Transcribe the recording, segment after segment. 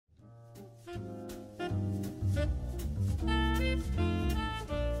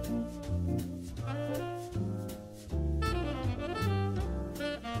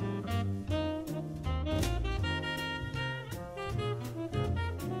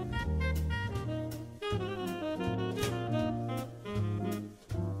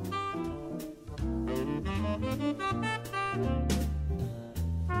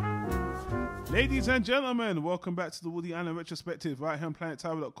Ladies and gentlemen, welcome back to the Woody Allen Retrospective right here on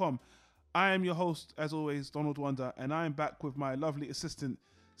PlanetTower.com. I am your host, as always, Donald Wonder, and I am back with my lovely assistant,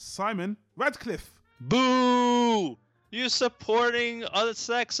 Simon Radcliffe. Boo! You supporting a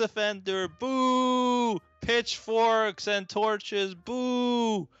sex offender. Boo! Pitchforks and torches.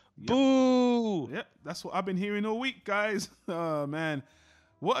 Boo! Yep. Boo! Yep, that's what I've been hearing all week, guys. Oh, man.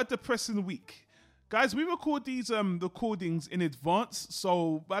 What a depressing week. Guys, we record these recordings in advance,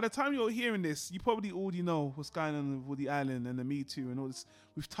 so by the time you're hearing this, you probably already know what's going on with Woody Allen and the Me Too and all this.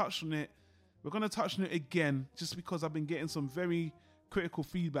 We've touched on it. We're going to touch on it again, just because I've been getting some very critical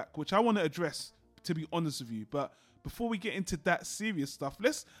feedback, which I want to address, to be honest with you. But before we get into that serious stuff,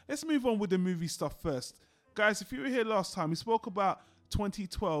 let's move on with the movie stuff first. Guys, if you were here last time, we spoke about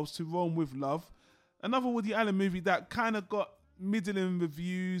 2012's To Rome With Love, another Woody Allen movie that kind of got middling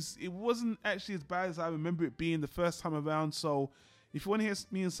reviews. It wasn't actually as bad as I remember it being the first time around. So if you want to hear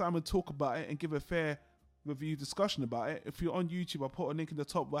me and Simon talk about it and give a fair review discussion about it, if you're on YouTube, I'll put a link in the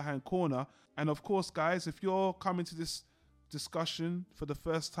top right hand corner. And of course, guys, if you're coming to this discussion for the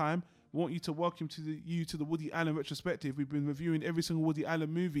first time, I want you to welcome you to the Woody Allen Retrospective. We've been reviewing every single Woody Allen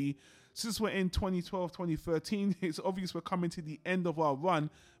movie since we're in 2012, 2013. It's obvious we're coming to the end of our run,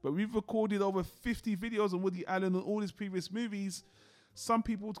 but we've recorded over 50 videos on Woody Allen and all his previous movies. Some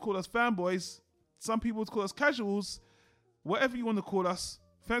people would call us fanboys. Some people would call us casuals. Whatever you want to call us.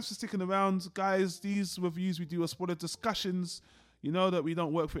 Thanks for sticking around, guys. These reviews we do are spoiler discussions. You know that we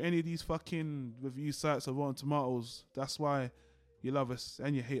don't work for any of these fucking review sites or Rotten Tomatoes. That's why you love us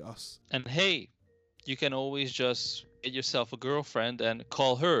and you hate us. And hey, you can always just get yourself a girlfriend and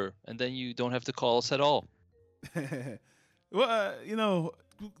call her, and then you don't have to call us at all. Well, you know,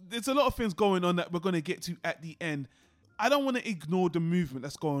 there's a lot of things going on that we're going to get to at the end. I don't want to ignore the movement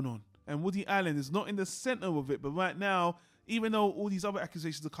that's going on. And Woody Allen is not in the center of it. But right now, even though all these other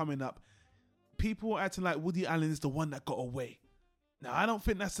accusations are coming up, people are acting like Woody Allen is the one that got away. Now, I don't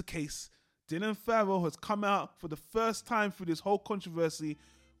think that's the case. Dylan Farrow has come out for the first time through this whole controversy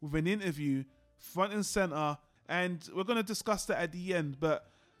with an interview, front and center, and we're going to discuss that at the end.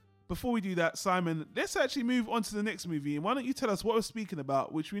 But before we do that, Simon, let's actually move on to the next movie. And why don't you tell us what we're speaking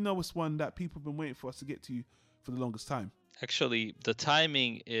about, which we know is one that people have been waiting for us to get to for the longest time. Actually, the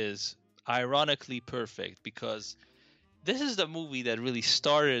timing is ironically perfect, because this is the movie that really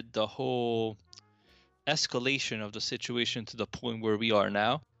started the whole escalation of the situation to the point where we are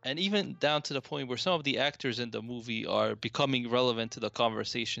now. And even down to the point where some of the actors in the movie are becoming relevant to the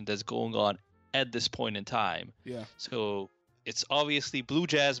conversation that's going on at this point in time. Yeah. So it's obviously Blue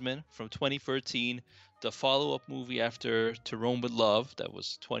Jasmine from 2013, the follow-up movie after To Rome With Love, that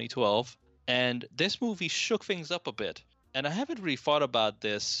was 2012. And this movie shook things up a bit. And I haven't really thought about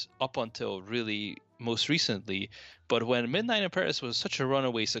this up until really most recently. But when Midnight in Paris was such a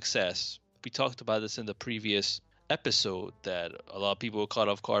runaway success, we talked about this in the previous episode, that a lot of people were caught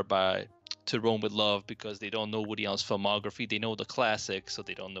off guard by To Rome With Love because they don't know Woody Allen's filmography. They know the classics, so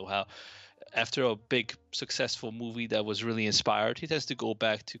they don't know how, after a big successful movie that was really inspired, he tends to go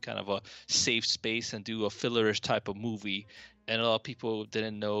back to kind of a safe space and do a fillerish type of movie. And a lot of people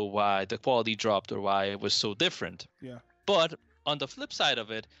didn't know why the quality dropped or why it was so different. Yeah. But on the flip side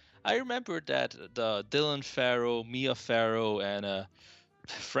of it, I remember that the Dylan Farrow, Mia Farrow, and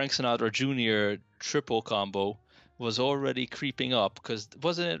Frank Sinatra Jr. triple combo was already creeping up, because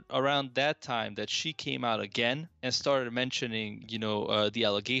wasn't it around that time that she came out again and started mentioning, the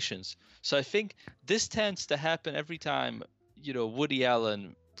allegations? So I think this tends to happen every time, Woody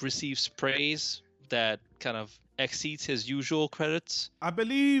Allen receives praise that kind of exceeds his usual credits. I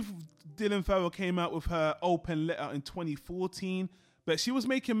believe Dylan Farrow came out with her open letter in 2014, but she was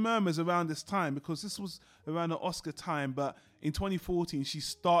making murmurs around this time because this was around the Oscar time. But in 2014, she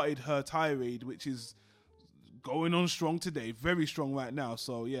started her tirade, which is going on strong today, very strong right now.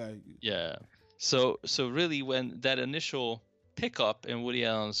 So yeah. So really, when that initial pickup in Woody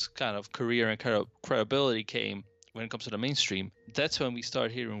Allen's kind of career and credibility came when it comes to the mainstream, that's when we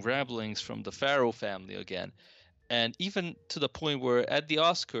start hearing ramblings from the Farrow family again. And even to the point where at the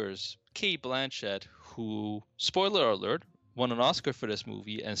Oscars, Cate Blanchett, who, spoiler alert, won an Oscar for this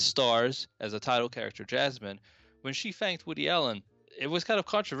movie and stars as a title character, Jasmine, when she thanked Woody Allen, it was kind of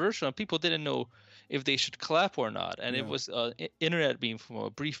controversial and people didn't know if they should clap or not. And it was internet meme from a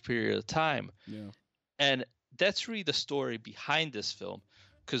brief period of time. Yeah. And that's really the story behind this film.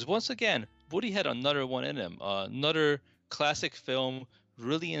 Because once again, Woody had another one in him, another classic film,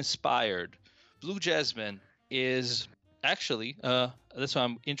 really inspired. Blue Jasmine is actually, that's why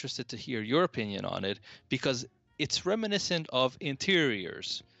I'm interested to hear your opinion on it, because it's reminiscent of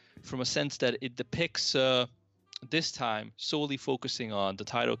Interiors, from a sense that it depicts this time solely focusing on the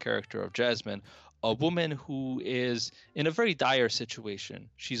title character of Jasmine, a woman who is in a very dire situation.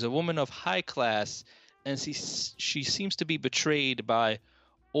 She's a woman of high class, and she seems to be betrayed by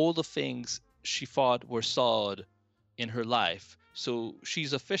all the things she thought were solid in her life. So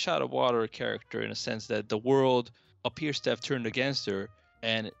she's a fish out of water character in a sense that the world appears to have turned against her,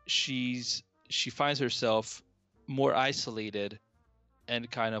 and she finds herself more isolated and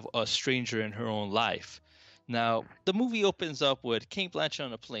kind of a stranger in her own life. Now, the movie opens up with Kate Blanchett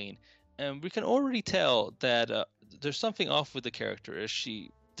on a plane, and we can already tell that there's something off with the character as she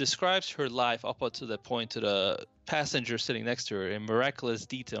describes her life up until that point to the passenger sitting next to her in miraculous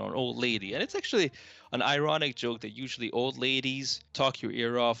detail, an old lady. And it's actually an ironic joke that usually old ladies talk your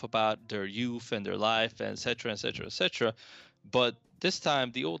ear off about their youth and their life, and et cetera, et cetera, et cetera. But this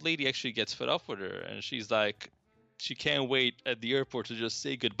time, the old lady actually gets fed up with her, and she's like, she can't wait at the airport to just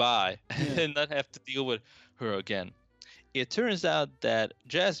say goodbye and not have to deal with her again. It turns out that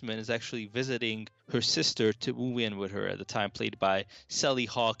Jasmine is actually visiting her sister to move in with her at the time, played by Sally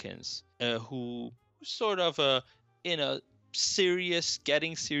Hawkins, who sort of in a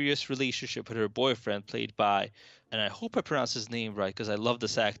getting serious relationship with her boyfriend, played by, and I hope I pronounce his name right because I love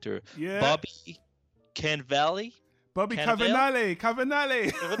this actor, Bobby Cannavale. Bobby Cannavale.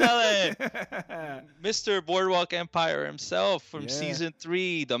 Mr. Boardwalk Empire himself from season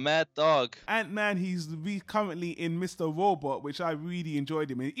 3, the Mad Dog. Ant-Man, he's currently in Mr. Robot, which I really enjoyed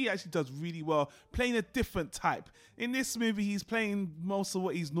him in. He actually does really well, playing a different type. In this movie, he's playing most of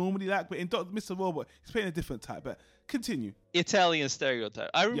what he's normally like, but in Mr. Robot, he's playing a different type. But continue. Italian stereotype.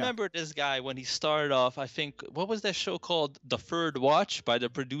 I remember this guy when he started off, I think, what was that show called? The Third Watch, by the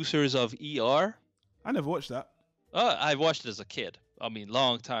producers of ER? I never watched that. I watched it as a kid. I mean,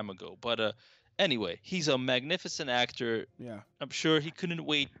 long time ago. But anyway, he's a magnificent actor. Yeah. I'm sure he couldn't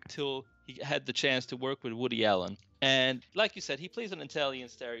wait till he had the chance to work with Woody Allen. And like you said, he plays an Italian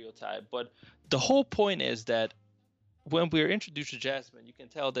stereotype. But the whole point is that when we're introduced to Jasmine, you can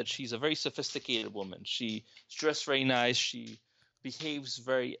tell that she's a very sophisticated woman. She's dressed very nice. She behaves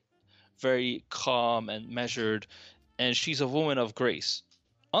very, very calm and measured. And she's a woman of grace.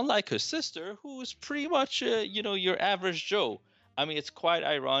 Unlike her sister, who is pretty much, your average Joe. I mean, it's quite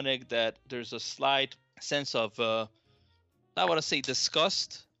ironic that there's a slight sense of, I want to say,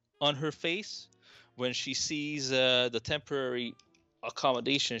 disgust on her face when she sees the temporary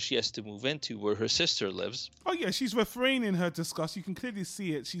accommodation she has to move into where her sister lives. Oh yeah, she's refraining her disgust. You can clearly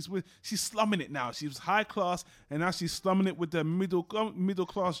see it. She's slumming it now. She was high class, and now she's slumming it with the middle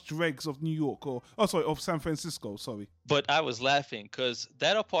class dregs of New York of San Francisco. Sorry. But I was laughing because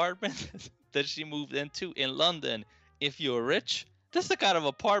that apartment that she moved into in London, if you're rich, that's the kind of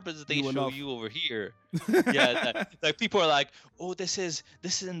apartments they show you over here. Yeah, like people are like, oh, this is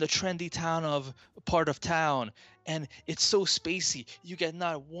in the trendy part of town, and it's so spacey. You get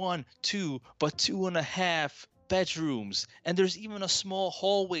not 1, 2, but 2.5 bedrooms, and there's even a small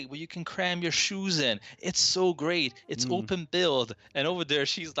hallway where you can cram your shoes in. It's so great. It's open build, and over there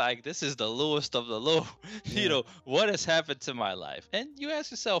she's like, this is the lowest of the low. Yeah. What has happened to my life? And you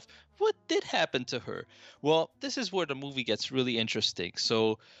ask yourself, what did happen to her? Well, this is where the movie gets really interesting.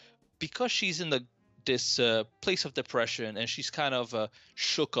 So because she's in this place of depression, and she's kind of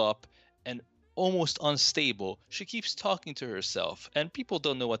shook up and almost unstable, she keeps talking to herself, and people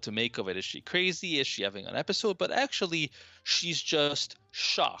don't know what to make of it. Is she crazy? Is she having an episode? But actually, she's just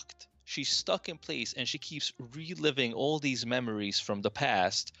shocked. She's stuck in place, and she keeps reliving all these memories from the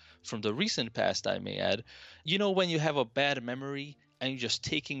past, from the recent past, I may add. You know, when you have a bad memory and you're just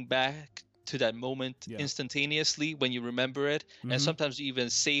taking back to that moment instantaneously when you remember it, and sometimes you even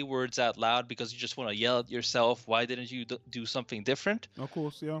say words out loud because you just want to yell at yourself, why didn't you do something different? Of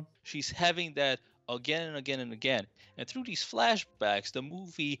course, yeah. She's having that again and again and again, and through these flashbacks, the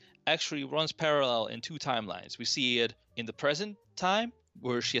movie actually runs parallel in 2 timelines. We see it in the present time,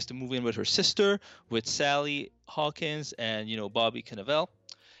 where she has to move in with her sister, with Sally Hawkins and Bobby Cannavale,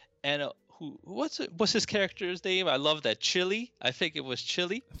 and what's his character's name? I love that. Chili. I think it was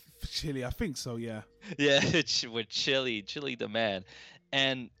Chili. Chili, I think so, yeah. Yeah, with Chili the man.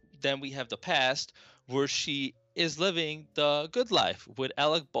 And then we have the past, where she is living the good life with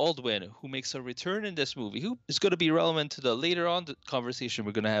Alec Baldwin, who makes a return in this movie, who is going to be relevant to the later on the conversation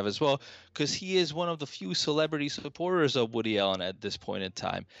we're going to have as well, because he is one of the few celebrity supporters of Woody Allen at this point in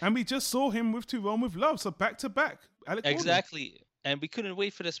time. And we just saw him with To Rome with Love, so back to back. Alec Baldwin. Exactly. And we couldn't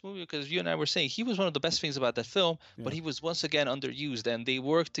wait for this movie because you and I were saying he was one of the best things about that film, but he was once again underused. And they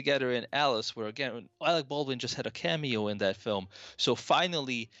worked together in Alice, where again, Alec Baldwin just had a cameo in that film. So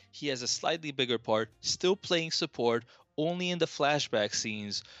finally, he has a slightly bigger part, still playing support, only in the flashback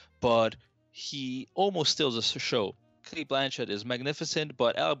scenes, but he almost steals the show. Cate Blanchett is magnificent,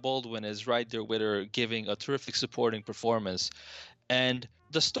 but Alec Baldwin is right there with her, giving a terrific supporting performance. And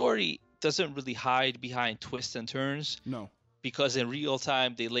the story doesn't really hide behind twists and turns. No. Because in real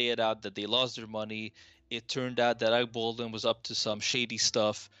time, they lay it out that they lost their money. It turned out that Alec Baldwin was up to some shady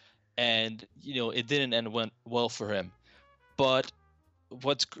stuff, and it didn't end well for him. But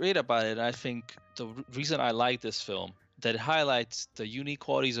what's great about it, I think the reason I like this film, that it highlights the unique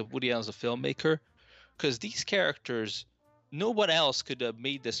qualities of Woody Allen as a filmmaker, because these characters, no one else could have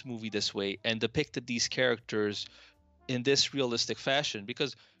made this movie this way and depicted these characters in this realistic fashion.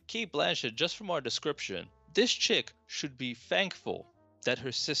 Because Cate Blanchett, just from our description, this chick should be thankful that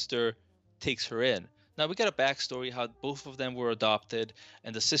her sister takes her in. Now, we got a backstory how both of them were adopted,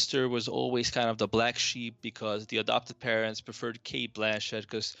 and the sister was always kind of the black sheep because the adopted parents preferred Cate Blanchett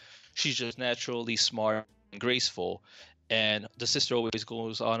because she's just naturally smart and graceful. And the sister always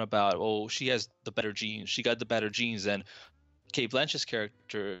goes on about, oh, she has the better genes. She got the better genes. And Cate Blanchett's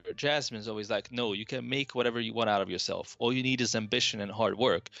character, Jasmine, is always like, no, you can make whatever you want out of yourself. All you need is ambition and hard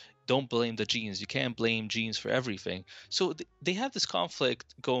work. Don't blame the genes. You can't blame genes for everything. So they have this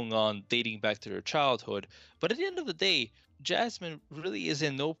conflict going on dating back to their childhood. But at the end of the day, Jasmine really is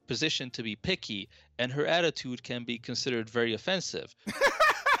in no position to be picky, and her attitude can be considered very offensive.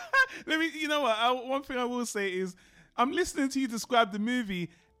 You know what? One thing I will say is, I'm listening to you describe the movie,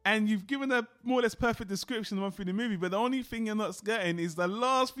 and you've given a more or less perfect description of one through the movie, but the only thing you're not getting is the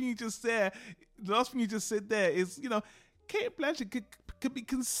last thing you just said. The last thing you just said there is, Cate Blanchett could be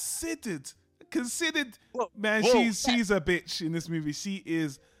considered. Man, she's a bitch in this movie. She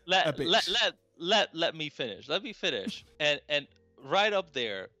is a bitch. Let me finish. Let me finish. And right up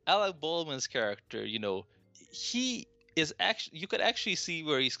there, Alec Baldwin's character, he is actually, you could actually see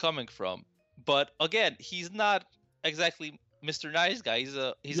where he's coming from. But again, he's not exactly Mr. Nice Guy.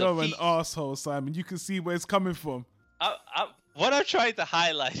 You're an asshole, Simon. You can see where it's coming from. What I'm trying to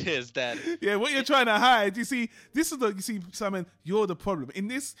highlight is that what you're trying to hide. You see, Simon, you're the problem in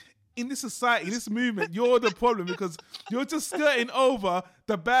this society, in this movement. You're the problem because you're just skirting over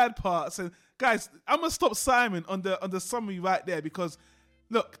the bad parts. And guys, I'm gonna stop Simon on the summary right there because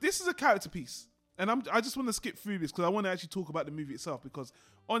look, this is a character piece, and I just want to skip through this because I want to actually talk about the movie itself. Because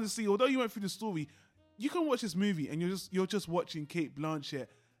honestly, although you went through the story, you can watch this movie and you're just watching Cate Blanchett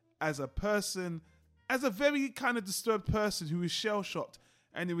as a person, as a very kind of disturbed person who is shell-shocked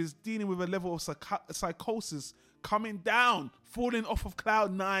and who is dealing with a level of psychosis, coming down, falling off of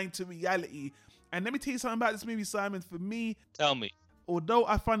cloud 9 to reality. And let me tell you something about this movie, Simon. For me, tell me. Although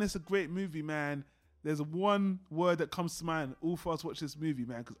I find this a great movie, man, there's one word that comes to mind all for us watch this movie,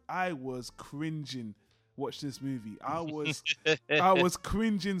 man, because I was cringing watching this movie. I was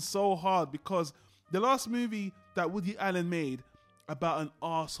cringing so hard because the last movie that Woody Allen made about an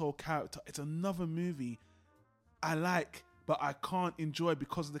arsehole character, it's another movie I like, but I can't enjoy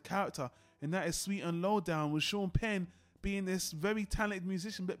because of the character. And that is Sweet and Lowdown with Sean Penn being this very talented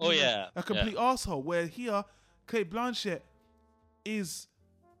musician, but being a complete arsehole. Where here, Cate Blanchett is,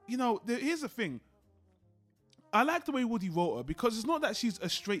 here's the thing. I like the way Woody wrote her because it's not that she's a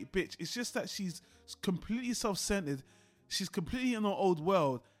straight bitch. It's just that she's completely self-centered. She's completely in her old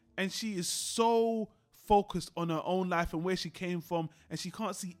world. And she is so focused on her own life and where she came from, and she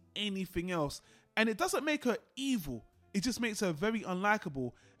can't see anything else. And it doesn't make her evil. It just makes her very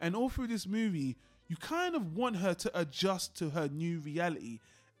unlikable. And all through this movie, you kind of want her to adjust to her new reality.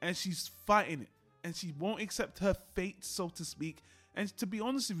 And she's fighting it. And she won't accept her fate, so to speak. And to be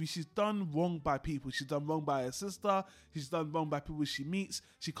honest with you, she's done wrong by people. She's done wrong by her sister. She's done wrong by people she meets.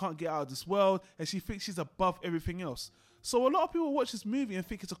 She can't get out of this world. And she thinks she's above everything else. So a lot of people watch this movie and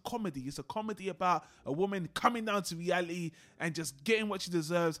think it's a comedy. It's a comedy about a woman coming down to reality and just getting what she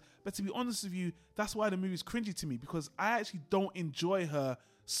deserves. But to be honest with you, that's why the movie's cringy to me, because I actually don't enjoy her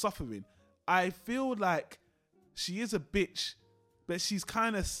suffering. I feel like she is a bitch, but she's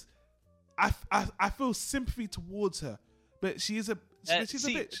kind of... I feel sympathy towards her, but she's a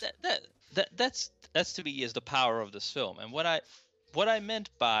bitch. That's to me is the power of this film. And what I meant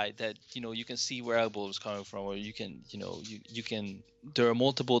by that, you can see where Elbow was coming from, or you can, there are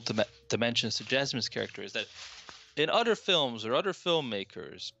multiple dimensions to Jasmine's character, is that in other films or other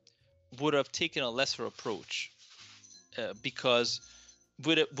filmmakers would have taken a lesser approach because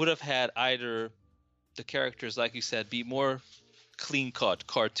would have had either the characters, like you said, be more clean cut,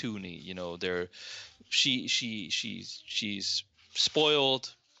 cartoony. She's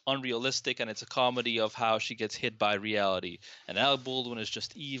spoiled, unrealistic, and it's a comedy of how she gets hit by reality. And Alec Baldwin is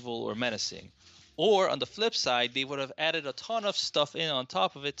just evil or menacing. Or on the flip side, they would have added a ton of stuff in on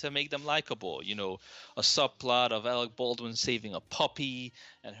top of it to make them likable. You know, a subplot of Alec Baldwin saving a puppy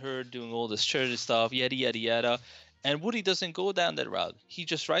and her doing all this charity stuff, yada, yada, yada. And Woody doesn't go down that route. He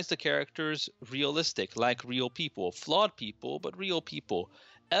just writes the characters realistic, like real people. Flawed people, but real people.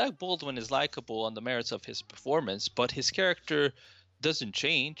 Alec Baldwin is likable on the merits of his performance, but his character doesn't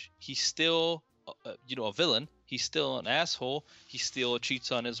change. He's still, a villain. He's still an asshole. He still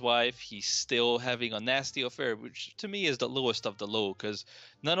cheats on his wife. He's still having a nasty affair, which to me is the lowest of the low, because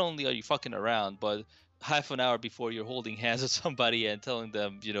not only are you fucking around, but half an hour before you're holding hands with somebody and telling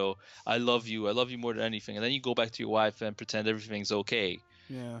them, I love you more than anything. And then you go back to your wife and pretend everything's okay.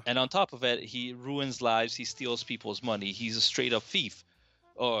 Yeah. And on top of it, he ruins lives. He steals people's money. He's a straight up thief.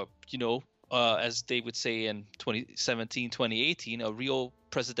 Or, as they would say in 2017, 2018, a real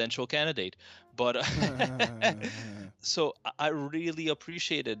presidential candidate. But so I really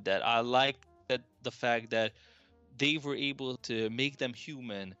appreciated that. I liked the fact that they were able to make them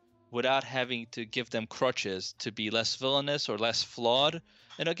human without having to give them crutches to be less villainous or less flawed.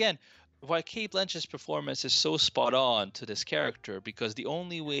 And again, why Cate Blanchett's performance is so spot on to this character, because the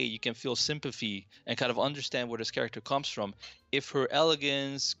only way you can feel sympathy and kind of understand where this character comes from, if her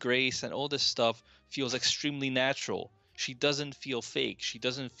elegance, grace, and all this stuff feels extremely natural. She doesn't feel fake. She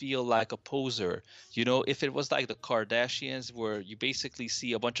doesn't feel like a poser. If it was like the Kardashians, where you basically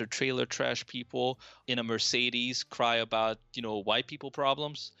see a bunch of trailer trash people in a Mercedes cry about, white people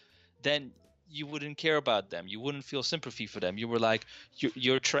problems, then you wouldn't care about them. You wouldn't feel sympathy for them. You were like,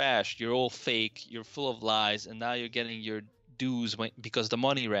 you're trash. You're all fake. You're full of lies. And now you're getting your dues because the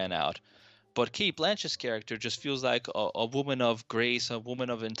money ran out. But Cate Blanchett's character just feels like a woman of grace, a woman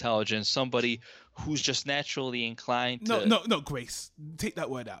of intelligence, somebody who's just naturally inclined to... No, Grace. Take that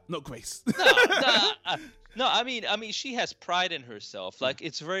word out. Not Grace. No, I mean, she has pride in herself. Like,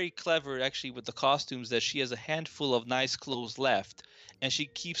 it's very clever, actually, with the costumes, that she has a handful of nice clothes left, and she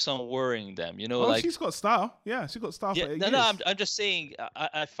keeps on wearing them. She's got style. Yeah, she's got style. Yeah, I'm just saying,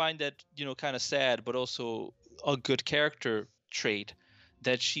 I find that kind of sad, but also a good character trait,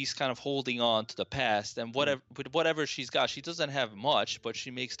 that she's kind of holding on to the past, and whatever she's got, she doesn't have much, but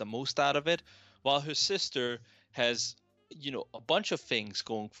she makes the most out of it, while her sister has a bunch of things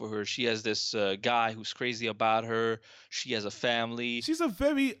going for her. She has this guy who's crazy about her. She has a family. She's a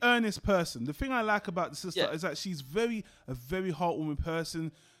very earnest person. The thing I like about the sister is that she's a very heartwarming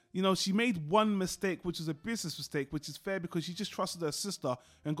person. She made one mistake, which was a business mistake, which is fair because she just trusted her sister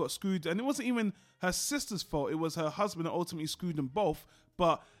and got screwed. And it wasn't even her sister's fault. It was her husband that ultimately screwed them both.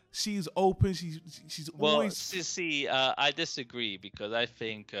 But she's open. She's always... See, I disagree, because I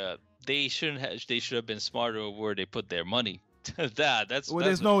think they should have been smarter where they put their money.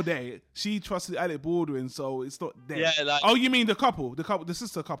 There's no day. She trusted Alec Baldwin, so it's not there. Yeah, you mean the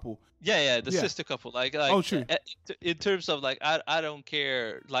sister couple? Yeah, the sister couple. Like oh, true. In terms of I don't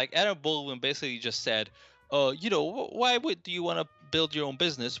care. Like, Alec Baldwin basically just said, why do you want to build your own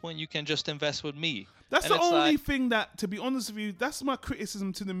business when you can just invest with me? That's the only thing that, to be honest with you, that's my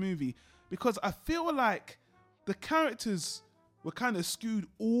criticism to the movie, because I feel like the characters were kind of skewed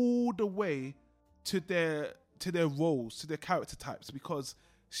all the way to their roles, to their character types, because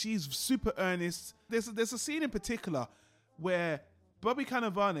she's super earnest. There's a scene in particular where Bobby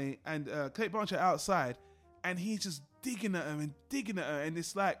Cannavale and Cate Blanchett are outside, and he's just digging at her, and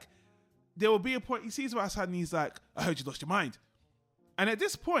it's like, there will be a point, he sees her outside and he's like, I heard you lost your mind. And at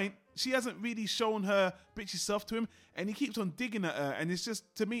this point, she hasn't really shown her bitchy self to him, and he keeps on digging at her, and it's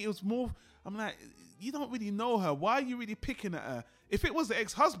just, to me, it was more, I'm like, you don't really know her. Why are you really picking at her? If it was the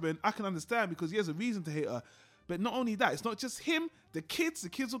ex-husband, I can understand, because he has a reason to hate her. But not only that, it's not just him, the kids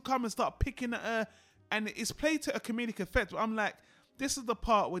will come and start picking at her, and it's played to a comedic effect. But I'm like, this is the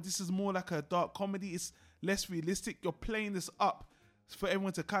part where this is more like a dark comedy. It's less realistic. You're playing this up for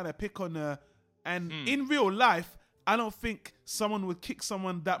everyone to kind of pick on her. And in real life, I don't think someone would kick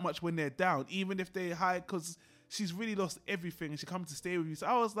someone that much when they're down, even if they're high, because she's really lost everything and she comes to stay with you. So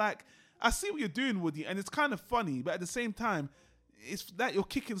I was like, I see what you're doing, Woody, and it's kind of funny, but at the same time, it's that you're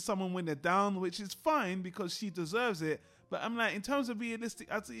kicking someone when they're down, which is fine because she deserves it. But I'm like, in terms of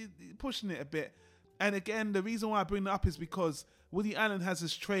realistic, I'd say pushing it a bit. And again, the reason why I bring that up is because Woody Allen has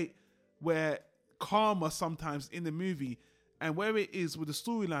this trait where karma sometimes in the movie, and where it is with the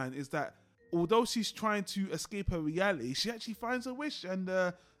storyline is that although she's trying to escape her reality, she actually finds a wish. And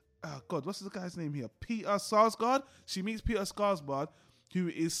oh God, what's the guy's name here? Peter Sarsgaard. She meets Peter Sarsgaard, who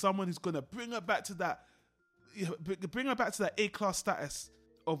is someone who's gonna bring her back to that A-class status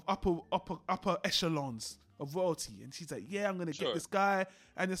of upper echelons of royalty. And she's like, yeah, I'm gonna get this guy.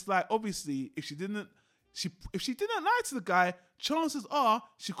 And it's like, obviously, if she didn't lie to the guy, chances are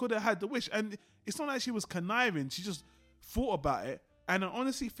she could have had the wish. And it's not like she was conniving. She just thought about it. And I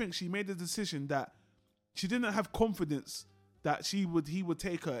honestly think she made the decision that she didn't have confidence that he would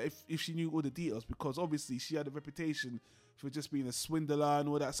take her if she knew all the details, because obviously she had a reputation for just being a swindler and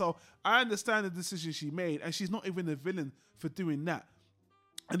all that. So I understand the decision she made, and she's not even a villain for doing that.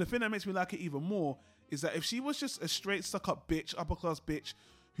 And the thing that makes me like it even more is that if she was just a straight stuck-up bitch, upper-class bitch,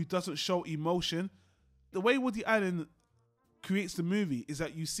 who doesn't show emotion, the way Woody Allen creates the movie is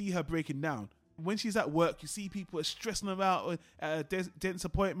that you see her breaking down. When she's at work, you see people are stressing her out at a dentist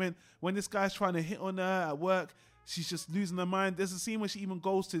appointment. When this guy's trying to hit on her at work, she's just losing her mind. There's a scene where she even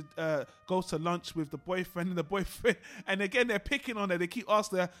goes to lunch with the boyfriend, and again they're picking on her. They keep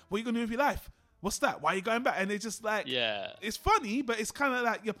asking her, "What are you gonna do with your life? What's that? Why are you going back?" And they're just like, yeah, it's funny, but it's kind of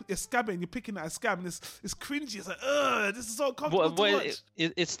like you're scabbing, you're picking at a scab, and it's cringy. It's like, ugh, this is so comfortable to watch.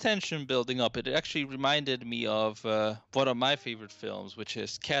 It's tension building up. It actually reminded me of one of my favorite films, which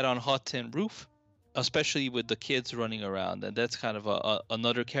is Cat on Hot Tin Roof, especially with the kids running around. And that's kind of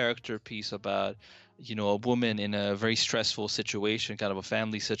another character piece about, a woman in a very stressful situation, kind of a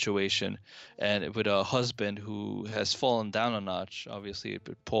family situation, and with a husband who has fallen down a notch, obviously,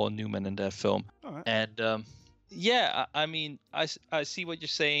 with Paul Newman in that film. Right. And I mean, I see what you're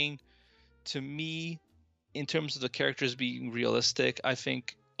saying. To me, in terms of the characters being realistic, I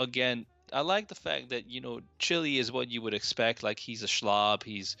think, again, I like the fact that, Chili is what you would expect. Like, he's a slob.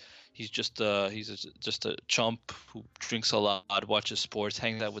 He's just a chump who drinks a lot, watches sports,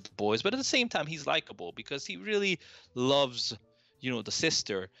 hangs out with the boys. But at the same time, he's likable because he really loves, the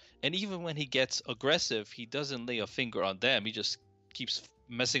sister. And even when he gets aggressive, he doesn't lay a finger on them. He just keeps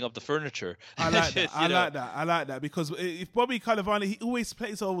messing up the furniture. I like that. I like that because if Bobby Cannavale, he always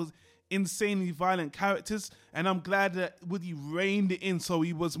plays always insanely violent characters, and I'm glad that Woody reined it in, so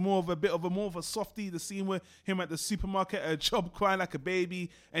he was more of a softie. The scene with him at the supermarket at a job crying like a baby,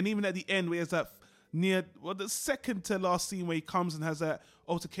 and even at the end where there's that the second to last scene where he comes and has that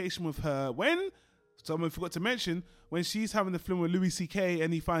altercation with her, when someone forgot to mention, when she's having the film with Louis C.K.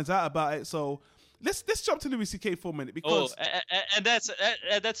 and he finds out about it. So let's jump to Louis C.K. for a minute, because and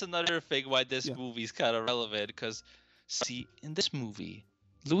that's another thing why this movie is kind of relevant, because see, in this movie,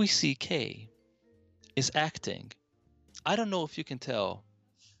 Louis C.K. is acting. I don't know if you can tell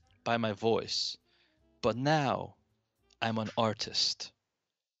by my voice, but now I'm an artist.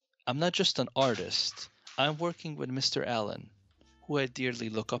 I'm not just an artist. I'm working with Mr. Allen, who I dearly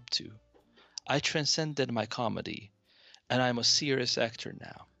look up to. I transcended my comedy, and I'm a serious actor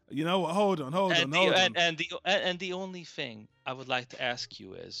now. You know what? Hold on. And the only thing I would like to ask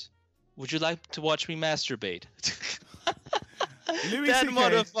you is, would you like to watch me masturbate? Louis that CK,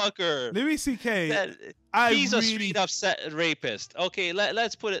 motherfucker. Louis C.K. He's a straight up rapist. Okay,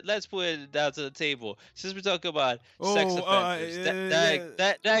 let's put it down to the table. Since we're talking about sex offenders,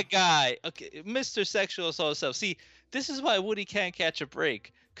 that guy, okay, Mr. Sexual Assault himself. See, this is why Woody can't catch a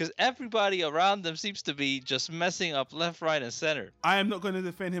break, because everybody around them seems to be just messing up left, right, and center. I am not going to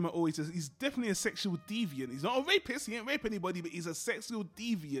defend him at all. He's definitely a sexual deviant. He's not a rapist. He ain't rape anybody, but he's a sexual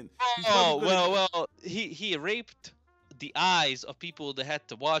deviant. Well, he raped the eyes of people that had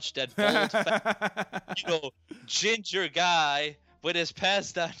to watch that bold, ginger guy with his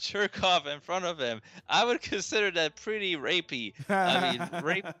pants down jerk off in front of him. I would consider that pretty rapey. I mean,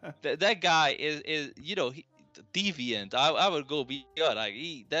 rape. That guy is deviant. I would go beyond. Like,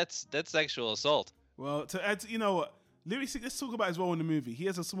 that's sexual assault. Well, to add, what, Louis, let's talk about his role in the movie. He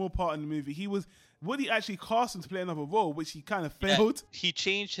has a small part in the movie. Woody actually cast him to play another role, which he kind of failed. He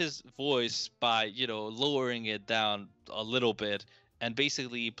changed his voice by, lowering it down a little bit, and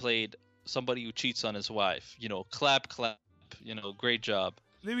basically played somebody who cheats on his wife. Clap, great job.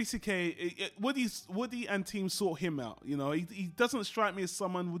 Louis C.K., Woody and team sought him out. He doesn't strike me as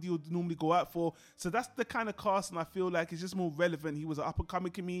someone Woody would normally go out for. So that's the kind of casting I feel like is just more relevant. He was an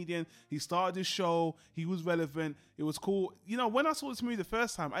up-and-coming comedian. He started his show. He was relevant. It was cool. When I saw this movie the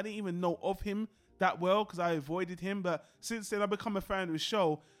first time, I didn't even know of him that well because I avoided him. But since then, I've become a fan of his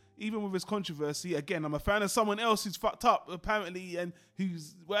show. Even with his controversy, again, I'm a fan of someone else who's fucked up, apparently, and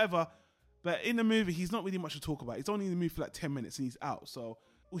who's whatever. But in the movie, he's not really much to talk about. He's only in the movie for like 10 minutes and he's out. So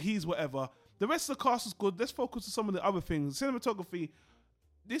he's whatever. The rest of the cast is good. Let's focus on some of the other things. Cinematography.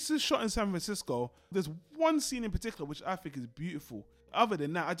 This is shot in San Francisco. There's one scene in particular which I think is beautiful. Other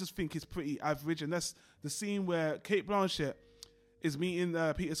than that, I just think it's pretty average. And that's the scene where Cate Blanchett is meeting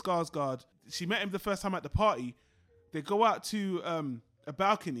Peter Skarsgård. She met him the first time at the party. They go out to a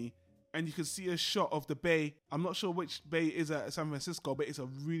balcony and you can see a shot of the bay. I'm not sure which bay is at San Francisco, but it's a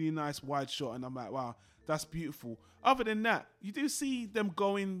really nice wide shot. And I'm like, wow, that's beautiful. Other than that, you do see them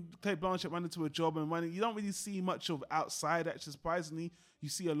going, Cate Blanchett running to a job and running. You don't really see much of outside, actually, surprisingly. you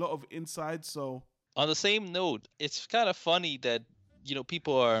see a lot of inside. So On the same note, it's kind of funny that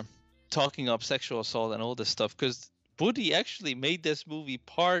people are talking up sexual assault and all this stuff because Woody actually made this movie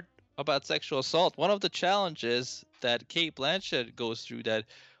part about sexual assault. One of the challenges that Kate Blanchett goes through, that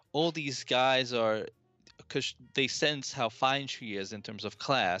all these guys are, because they sense how fine she is in terms of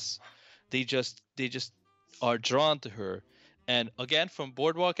class, they just are drawn to her. And again, from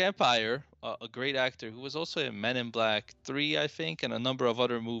Boardwalk Empire, a great actor who was also in Men in Black 3, I think, and a number of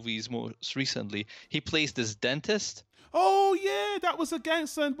other movies most recently. He plays this dentist. oh yeah, that was a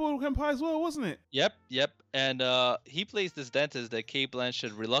gangster in Boardwalk Empire as well, wasn't it? Yep. And he plays this dentist that Kate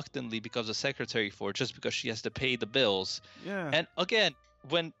Blanchett reluctantly becomes a secretary for, just because she has to pay the bills. Yeah. And again,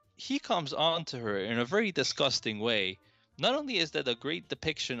 when he comes on to her in a very disgusting way, not only is that a great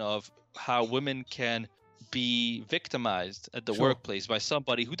depiction of how women can be victimized at the Sure. workplace by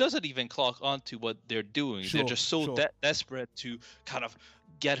somebody who doesn't even clock onto what they're doing. Sure, They're just so sure. desperate to kind of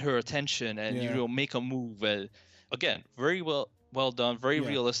get her attention and Yeah. make a move. Again, very well done, very Yeah.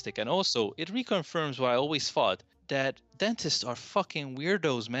 realistic, and also it reconfirms what I always thought, that dentists are fucking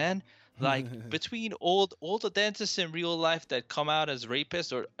weirdos, man. Like between all the dentists in real life that come out as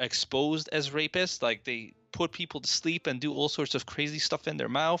rapists or exposed as rapists, like they put people to sleep and do all sorts of crazy stuff in their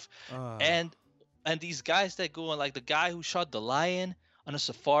mouth, Ah. and these guys that go on, like the guy who shot the lion on a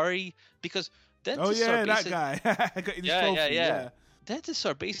safari, because dentists oh yeah, are that basically, guy. I got his Yeah, trophy, yeah. Dentists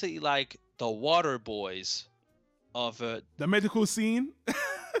are basically like the water boys of The medical scene.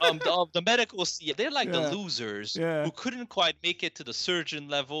 the medical scene. They're like Yeah, the losers yeah. who couldn't quite make it to the surgeon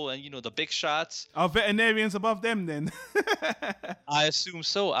level and the big shots. Are veterinarians above them then? I assume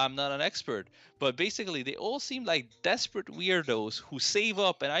so. I'm not an expert, but basically they all seem like desperate weirdos who save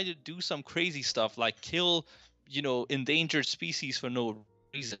up and either do some crazy stuff like kill, endangered species for no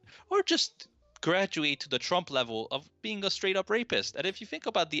reason, or just graduate to the Trump level of being a straight up rapist. And if you think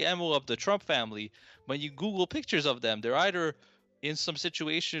about the MO of the Trump family, when you Google pictures of them, they're either in some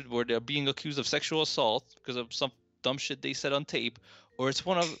situation where they're being accused of sexual assault because of some dumb shit they said on tape, or it's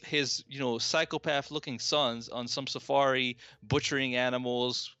one of his, psychopath looking sons on some safari butchering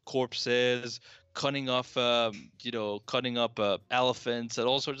animals, corpses, cutting off, cutting up elephants and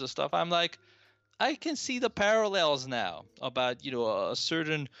all sorts of stuff. I'm like, I can see the parallels now about, a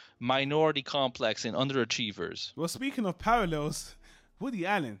certain minority complex in underachievers. Well, speaking of parallels, Woody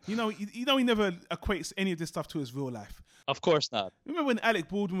Allen, he never equates any of this stuff to his real life. Of course not. Remember when Alec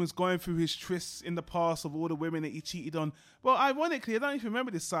Baldwin was going through his trysts in the past of all the women that he cheated on? Well, ironically, I don't even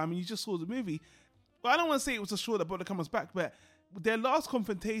remember this, Simon. You just saw the movie. Well, I don't want to say it was a show that Butler comes back, but their last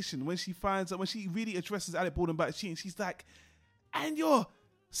confrontation, when she really addresses Alec Baldwin about cheating, she's like, and you're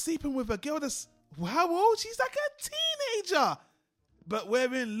sleeping with a girl that's, how old? She's like a teenager. But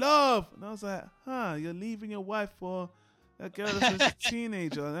we're in love. And I was like, you're leaving your wife for a girl that's a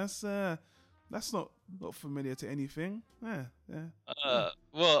teenager. That's not familiar to anything. Yeah.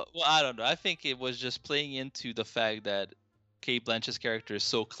 Well, I don't know. I think it was just playing into the fact that Kate Blanchett's character is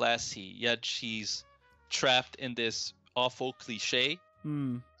so classy, yet she's trapped in this awful cliche,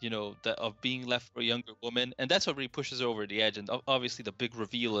 that of being left for a younger woman, and that's what really pushes her over the edge. And obviously, the big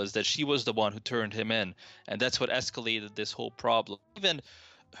reveal is that she was the one who turned him in, and that's what escalated this whole problem. Even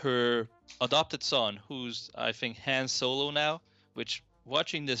her adopted son, who's I think Han Solo now, which,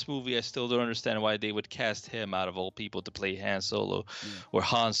 watching this movie, I still don't understand why they would cast him out of all people to play Han Solo, or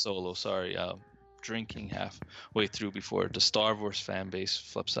Han Solo. Sorry, drinking halfway through before the Star Wars fan base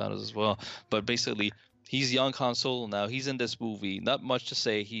flips out as well. But basically, he's young Han Solo now. He's in this movie. Not much to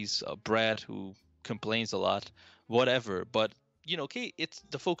say. He's a brat who complains a lot, whatever. But it's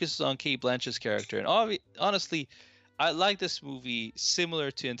the focus is on Kate Blanchett's character, and honestly, I like this movie similar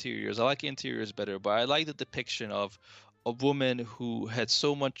to Interiors. I like Interiors better, but I like the depiction of a woman who had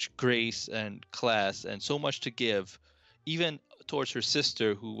so much grace and class and so much to give, even towards her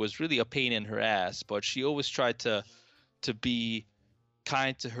sister, who was really a pain in her ass, but she always tried to be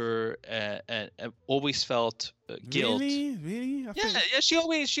kind to her and always felt guilt. Really? Yeah.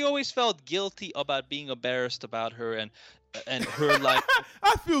 She always felt guilty about being embarrassed about her and her life.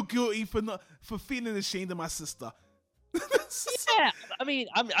 I feel guilty for feeling ashamed of my sister. Yeah, I mean,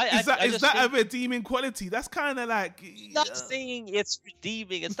 is that a redeeming quality? That's kind of like. Not saying it's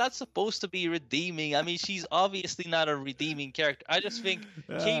redeeming. It's not supposed to be redeeming. I mean, she's obviously not a redeeming character. I just think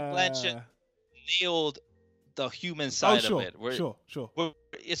Kate Blanchett nailed the human side of it. Sure. Where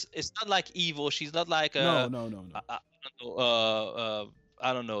it's not like evil. She's not like no.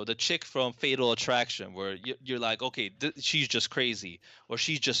 I don't know, the chick from Fatal Attraction, where you're like, okay, she's just crazy, or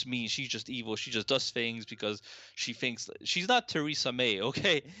she's just mean, she's just evil, she just does things because she thinks. She's not Theresa May,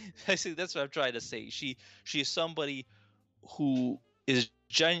 okay? I see, that's what I'm trying to say. She is somebody who is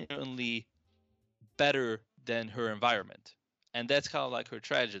genuinely better than her environment. And that's kind of like her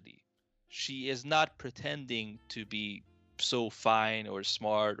tragedy. She is not pretending to be so fine or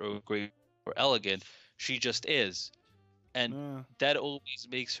smart or great or elegant. She just is. And that always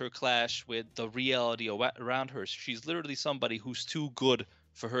makes her clash with the reality around her. She's literally somebody who's too good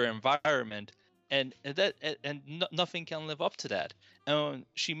for her environment, and nothing can live up to that. And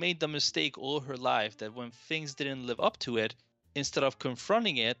she made the mistake all her life that when things didn't live up to it, instead of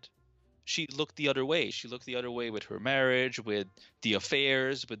confronting it, she looked the other way. She looked the other way with her marriage, with the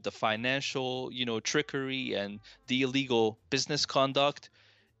affairs, with the financial, trickery and the illegal business conduct.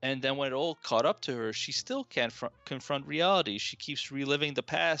 And then when it all caught up to her, she still can't confront reality. She keeps reliving the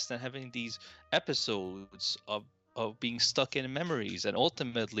past and having these episodes of being stuck in memories. And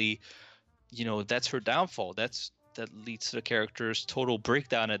ultimately, that's her downfall. That leads to the character's total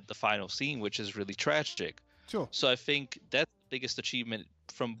breakdown at the final scene, which is really tragic. Sure. So I think that's the biggest achievement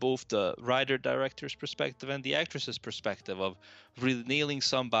from both the writer-director's perspective and the actress's perspective of really nailing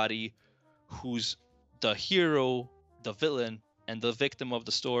somebody who's the hero, the villain, and the victim of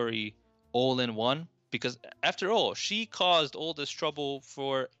the story all in one. Because after all, she caused all this trouble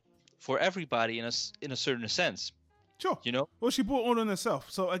for everybody in a certain sense. Sure. Well, she brought all on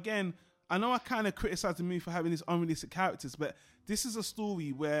herself. So again, I know I kind of criticized the movie for having these unrealistic characters, but this is a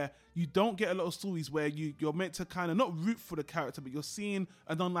story where you don't get a lot of stories where you're meant to kind of not root for the character, but you're seeing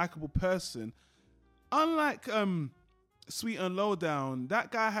an unlikable person. Unlike Sweet and Lowdown,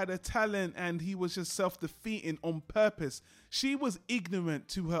 that guy had a talent and he was just self-defeating on purpose. She was ignorant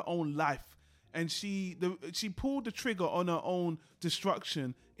to her own life, and she pulled the trigger on her own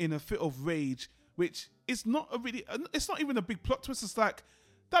destruction in a fit of rage, which is not even a big plot twist. It's like,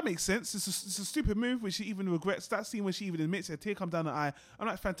 that makes sense. It's a stupid move, which she even regrets. That scene when she even admits it, a tear comes down her eye. I'm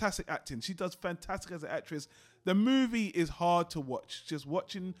like, fantastic acting. She does fantastic as an actress. The movie is hard to watch. Just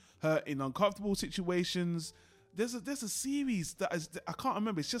watching her in uncomfortable situations. There's a series that I can't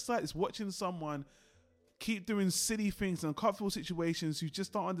remember. It's just like it's watching someone keep doing silly things in uncomfortable situations you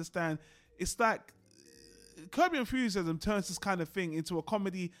just don't understand. It's like Curb Your Enthusiasm turns this kind of thing into a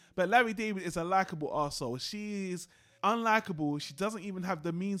comedy, but Larry David is a likable arsehole. She's unlikable. She doesn't even have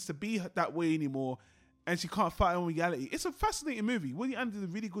the means to be that way anymore, and she can't fight on reality. It's a fascinating movie. Woody Allen did a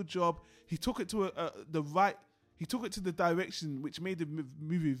really good job. He took it to he took it to the direction which made the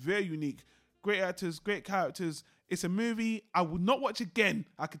movie very unique. Great actors, great characters. It's a movie I would not watch again.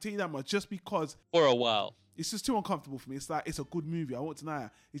 I can tell you that much, just because for a while it's just too uncomfortable for me. It's like, it's a good movie, I won't deny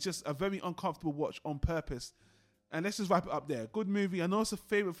it. It's just a very uncomfortable watch on purpose. And let's just wrap it up there. Good movie. I know it's a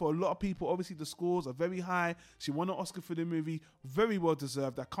favorite for a lot of people. Obviously, the scores are very high. She won an Oscar for the movie. Very well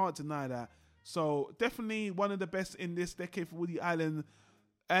deserved. I can't deny that. So definitely one of the best in this decade for Woody Allen.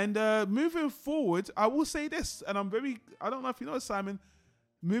 And moving forward, I will say this, and I don't know if you know, Simon,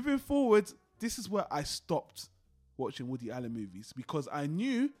 moving forward, this is where I stopped watching Woody Allen movies, because I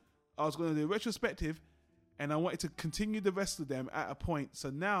knew I was going to do a retrospective and I wanted to continue the rest of them at a point. So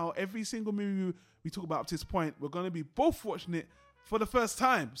now every single movie we talk about up to this point, we're going to be both watching it for the first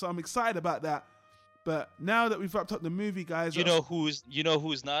time. So I'm excited about that. But now that we've wrapped up the movie, guys, you know who's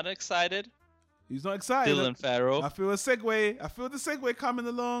not excited? He's not excited. Dylan Farrow. I feel the segue coming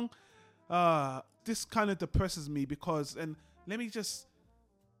along. This kind of depresses me because, and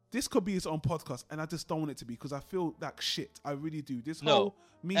this could be its own podcast, and I just don't want it to be, because I feel like shit. I really do.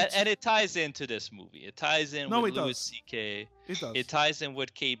 And it ties into this movie. It ties in with Louis C.K. It does. It ties in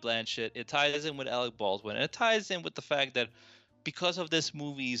with Cate Blanchett. It ties in with Alec Baldwin. And it ties in with the fact that because of this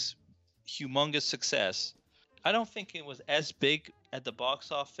movie's humongous success, I don't think it was as big at the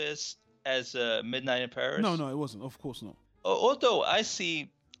box office as Midnight in Paris. No, it wasn't. Of course not. Although I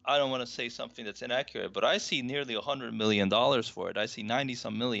don't want to say something that's inaccurate, but I see nearly $100 million for it. I see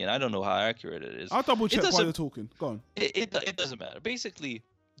 90-some million. I don't know how accurate it is. I'll double check while you're talking. Go on. It doesn't matter. Basically,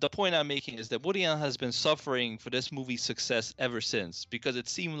 the point I'm making is that Woody Allen has been suffering for this movie's success ever since, because it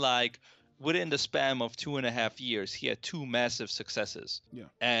seemed like within the span of 2.5 years, he had two massive successes. Yeah.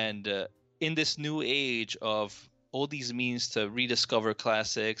 And in this new age of all these means to rediscover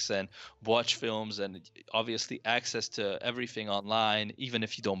classics and watch films, and obviously access to everything online, even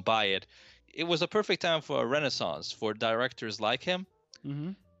if you don't buy it, it was a perfect time for a renaissance for directors like him.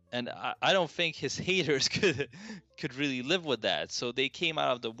 Mm-hmm. And I don't think his haters could really live with that. So they came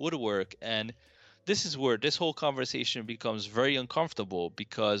out of the woodwork, and this is where this whole conversation becomes very uncomfortable,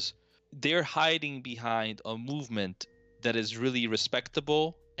 because they're hiding behind a movement that is really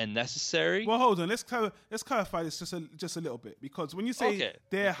respectable and necessary. Well, hold on. Let's clarify this just a little bit, because when you say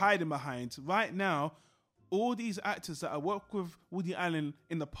they're hiding behind, right now, all these actors that I worked with Woody Allen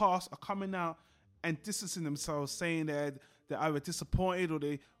in the past are coming out and distancing themselves, saying they're they're either disappointed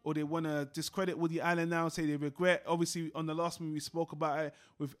or they want to discredit Woody Allen now and say they regret. Obviously, on the last movie we spoke about it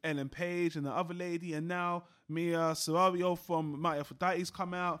with Ellen Page and the other lady, and now Mia Sarario from Mighty Aphrodite's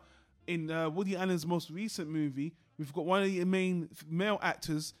come out. In Woody Allen's most recent movie, we've got one of the main male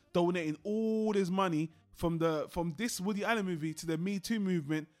actors donating all his money from this Woody Allen movie to the Me Too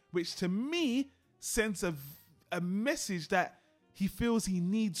movement, which to me sends a message that he feels he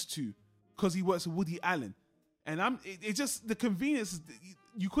needs to because he works with Woody Allen. And it just, the convenience,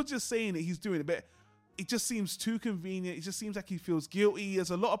 you could just say that he's doing it, but it just seems too convenient. It just seems like he feels guilty.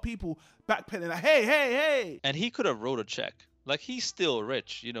 There's a lot of people backpedaling like, hey. And he could have wrote a check. Like, he's still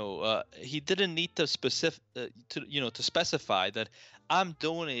rich, he didn't need to to specify that I'm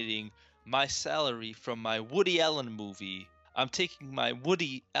donating my salary from my Woody Allen movie. I'm taking my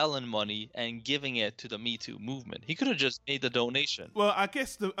Woody Allen money and giving it to the Me Too movement. He could have just made the donation. Well, I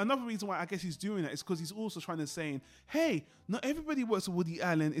guess another reason why I guess he's doing that is because he's also trying to say, hey, not everybody works with Woody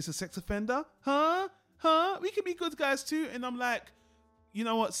Allen is a sex offender. Huh? We can be good guys too. And I'm like, you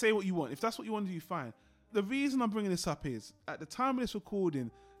know what? Say what you want. If that's what you want to do, fine. The reason I'm bringing this up is, at the time of this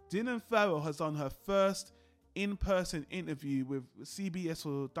recording, Dylan Farrow has done her first in-person interview with CBS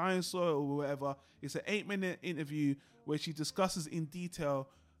or Dinosaur or whatever. It's an 8-minute interview where she discusses in detail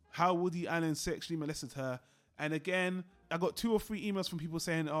how Woody Allen sexually molested her. And again, I got 2 or 3 emails from people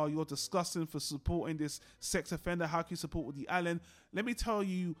saying, oh, you're disgusting for supporting this sex offender. How can you support Woody Allen? Let me tell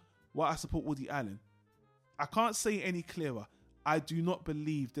you why I support Woody Allen. I can't say any clearer. I do not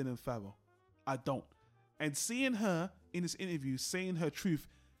believe Dylan Farrow. I don't. And seeing her in this interview saying her truth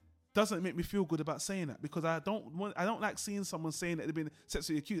doesn't make me feel good about saying that, because I don't like seeing someone saying that they've been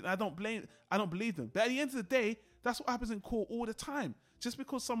sexually accused. I don't believe them. But at the end of the day, that's what happens in court all the time. Just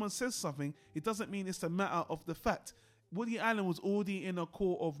because someone says something, it doesn't mean it's a matter of the fact. Woody Allen was already in a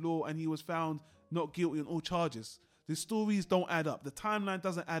court of law and he was found not guilty on all charges. The stories don't add up. The timeline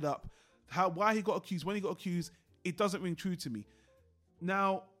doesn't add up. Why he got accused, when he got accused, it doesn't ring true to me.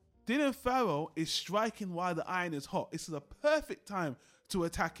 Now, Dylan Farrow is striking while the iron is hot. This is a perfect time to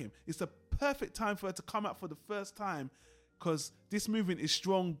attack him. It's a perfect time for her to come out for the first time, because this movement is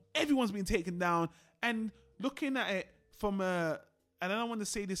strong. Everyone's been taken down. And looking at it from and I don't want to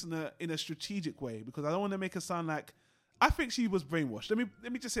say this in a strategic way, because I don't want to make it sound like, I think she was brainwashed.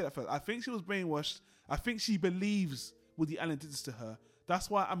 Let me just say that first. I think she was brainwashed. I think she believes Woody Allen did this to her. That's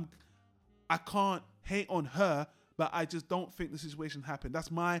why I can't hate on her, but I just don't think the situation happened.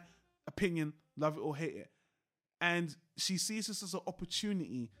 That's my opinion, love it or hate it. And she sees this as an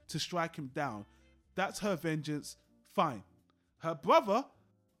opportunity to strike him down. That's her vengeance. Fine. Her brother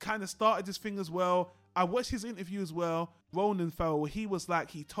kind of started this thing as well. I watched his interview as well. Ronan Farrow, he was like,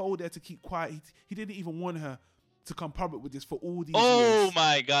 he told her to keep quiet. He didn't even want her to come public with this for all these years. Oh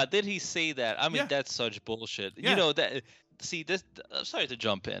my God, did he say that? I mean, Yeah. That's such bullshit. Yeah. You know, that. See, this. I'm sorry to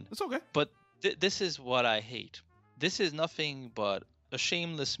jump in. It's okay. But this is what I hate. This is nothing but a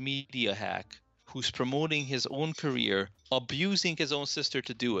shameless media hack who's promoting his own career, abusing his own sister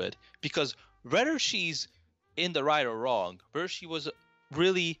to do it. Because whether she's in the right or wrong, whether she was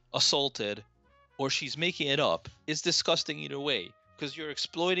really assaulted or she's making it up, is disgusting either way. Because you're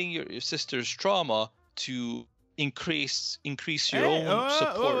exploiting your sister's trauma to increase your own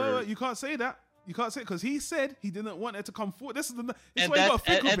support. You can't say that. You can't say it, because he said he didn't want her to come forward. This is why you And got to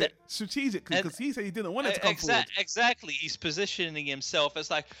think that- of it strategically, because he said he didn't want her to come forward. Exactly. He's positioning himself as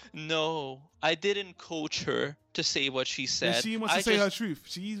like, no, I didn't coach her to say what she said. And she wants to say her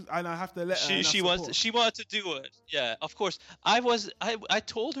truth. And I have to let her. She wanted to do it. Yeah, of course. I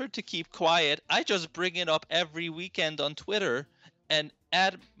told her to keep quiet. I just bring it up every weekend on Twitter and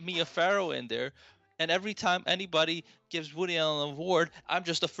add Mia Farrow in there. And every time anybody gives Woody Allen an award, I'm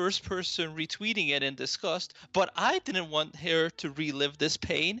just the first person retweeting it in disgust. But I didn't want her to relive this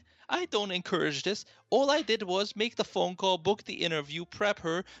pain. I don't encourage this. All I did was make the phone call, book the interview, prep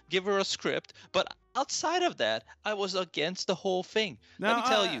her, give her a script. But outside of that, I was against the whole thing. Now, let me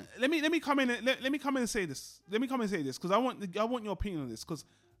tell you. Let me come in. Let me come in and say this. Let me come in and say this, because I want your opinion on this. Because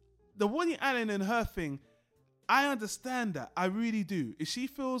the Woody Allen and her thing, I understand that. I really do. If she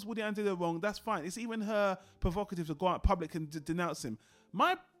feels Woody Allen did it wrong, that's fine. It's even her prerogative to go out public and denounce him.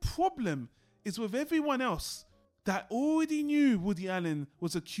 My problem is with everyone else that already knew Woody Allen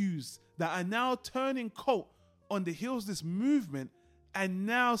was accused, that are now turning coat on the heels of this movement and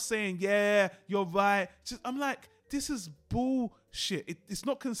now saying, yeah, you're right. I'm like, this is bullshit. It's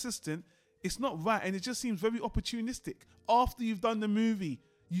not consistent. It's not right. And it just seems very opportunistic. After you've done the movie,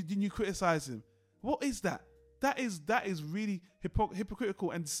 you criticize him. What is that? That is really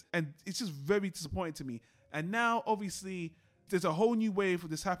hypocritical, and it's just very disappointing to me. And now, obviously, there's a whole new wave of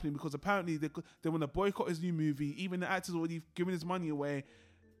this happening because apparently they want to boycott his new movie. Even the actors already giving his money away.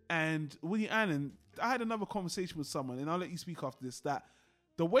 And Woody Allen, I had another conversation with someone, and I'll let you speak after this, that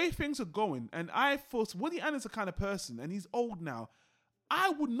the way things are going, and I thought Woody Allen's the kind of person, and he's old now, I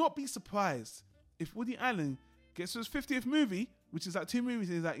would not be surprised if Woody Allen gets to his 50th movie, which is like 2 movies,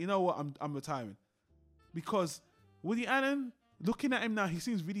 and he's like, you know what, I'm retiring. Because Woody Allen, looking at him now, he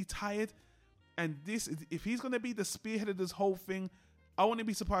seems really tired. And this, if he's going to be the spearhead of this whole thing, I wouldn't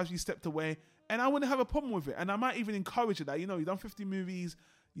be surprised if he stepped away. And I wouldn't have a problem with it. And I might even encourage it that, you know, you've done 50 movies,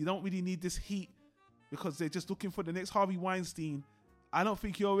 you don't really need this heat because they're just looking for the next Harvey Weinstein. I don't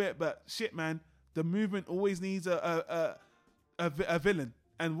think you're it, but shit, man, the movement always needs a villain.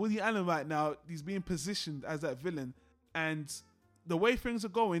 And Woody Allen right now, he's being positioned as that villain. And the way things are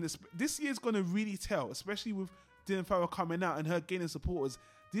going, this year's going to really tell, especially with Dylan Farrow coming out and her gaining supporters.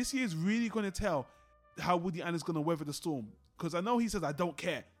 This year's really going to tell how Woody Allen's going to weather the storm. Because I know he says, I don't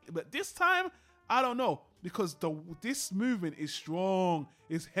care. But this time, I don't know. Because this movement is strong,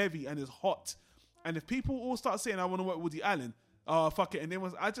 is heavy, and is hot. And if people all start saying, I want to work with Woody Allen, fuck it. And then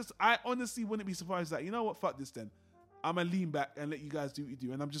I honestly wouldn't be surprised that, you know what, fuck this then. I'm going to lean back and let you guys do what you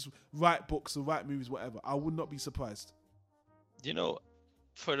do. And I'm just write books or write movies, whatever. I would not be surprised. You know,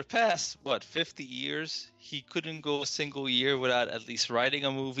 for the past, 50 years, he couldn't go a single year without at least writing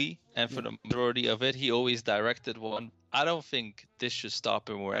a movie. And for the majority of it, he always directed one. I don't think this should stop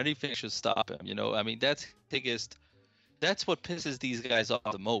him or anything should stop him. You know, I mean, that's what pisses these guys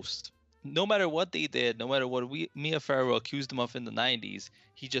off the most. No matter what they did, no matter what Mia Farrow accused him of in the 90s,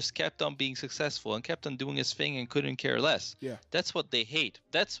 he just kept on being successful and kept on doing his thing and couldn't care less. Yeah. That's what they hate.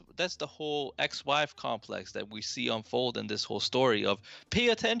 That's the whole ex-wife complex that we see unfold in this whole story of pay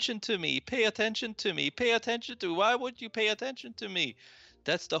attention to me, pay attention to me, pay attention to me. Why would you pay attention to me?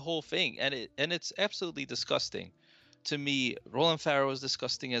 That's the whole thing. And it's absolutely disgusting. To me, Roland Farrow is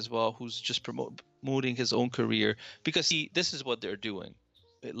disgusting as well, who's just promoting his own career because this is what they're doing.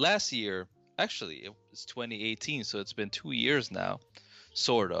 Last year, actually, it was 2018, so it's been 2 years now,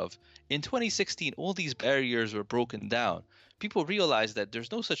 sort of. In 2016, all these barriers were broken down. People realized that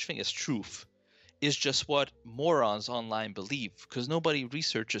there's no such thing as truth. It's just what morons online believe, because nobody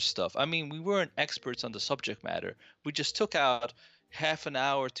researches stuff. I mean, we weren't experts on the subject matter. We just took out half an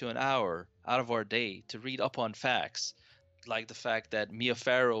hour to an hour out of our day to read up on facts. Like the fact that Mia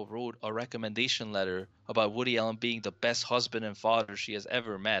Farrow wrote a recommendation letter about Woody Allen being the best husband and father she has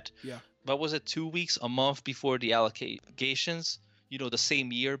ever met. Yeah. But was it 2 weeks, a month before the allegations? You know, the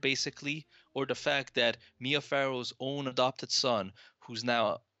same year basically. Or the fact that Mia Farrow's own adopted son, who's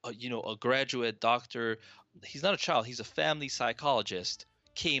now, a graduate doctor, he's not a child, he's a family psychologist,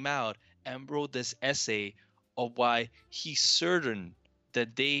 came out and wrote this essay of why he's certain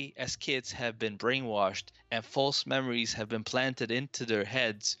that they as kids have been brainwashed and false memories have been planted into their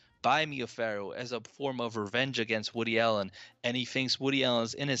heads by Mia Farrow as a form of revenge against Woody Allen, and he thinks Woody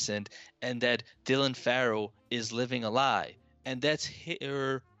Allen's innocent and that Dylan Farrow is living a lie. And that's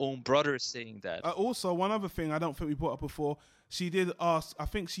her own brother saying that. Also, one other thing I don't think we brought up before, she did ask, I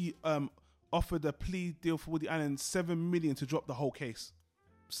think she offered a plea deal for Woody Allen, $7 million to drop the whole case.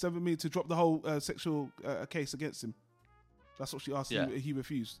 $7 million to drop the whole sexual case against him. That's what she asked him. He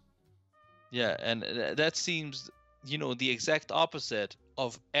refused. Yeah, and that seems, the exact opposite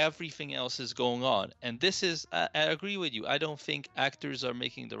of everything else is going on. And this is, I agree with you. I don't think actors are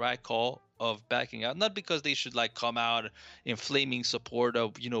making the right call of backing out. Not because they should come out in flaming support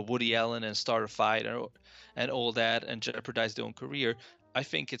of, Woody Allen and start a fight and all that and jeopardize their own career. I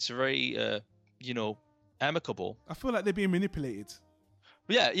think it's very, amicable. I feel like they're being manipulated.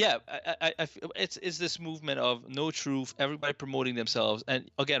 Yeah. I it's this movement of no truth, everybody promoting themselves. And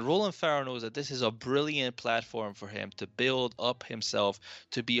again, Roland Farrow knows that this is a brilliant platform for him to build up himself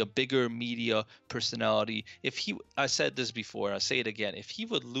to be a bigger media personality. I said this before, and I'll say it again, if he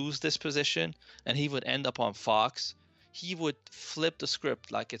would lose this position and he would end up on Fox, he would flip the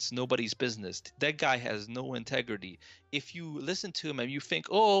script like it's nobody's business. That guy has no integrity. If you listen to him and you think,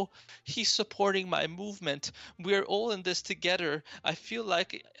 oh, he's supporting my movement, we're all in this together, I feel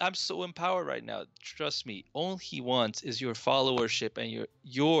like I'm so empowered right now. Trust me, all he wants is your followership and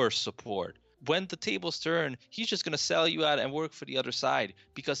your support. When the tables turn, he's just going to sell you out and work for the other side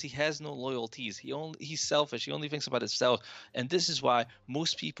because he has no loyalties. He's selfish. He only thinks about himself. And this is why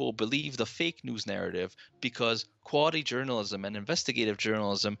most people believe the fake news narrative, because quality journalism and investigative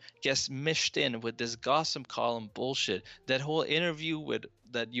journalism gets meshed in with this gossip column bullshit. That whole interview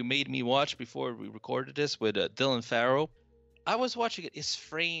that you made me watch before we recorded this with Dylan Farrow, I was watching it. It's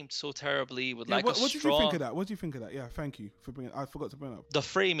framed so terribly with what did you think of that? What do you think of that? Yeah, thank you for bringing. I forgot to bring it up. The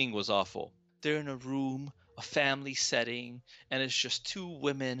framing was awful. They're in a room a family setting, and it's just two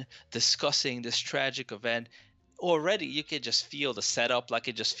women discussing this tragic event. Already you can just feel the setup, like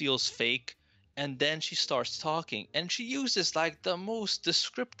it just feels fake. And then she starts talking, and she uses like the most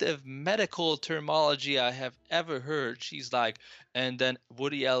descriptive medical terminology I have ever heard. She's like, and then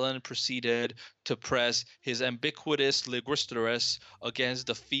Woody Allen proceeded to press his ubiquitous ligustris against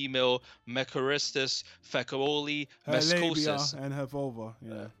the female Mecoristus fecoli Her labia mescosis. and her vulva.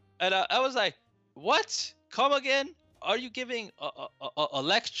 Yeah. And I was like, what? Come again? Are you giving a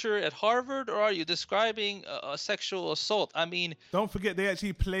lecture at Harvard, or are you describing a sexual assault? I mean, don't forget they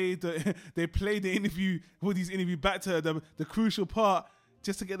actually played the interview, Woody's interview, back to her, the crucial part,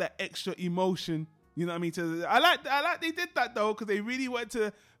 just to get that extra emotion. You know what I mean? I like they did that though, because they really wanted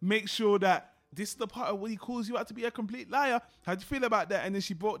to make sure that this is the part of Woody calls you out to be a complete liar. How do you feel about that? And then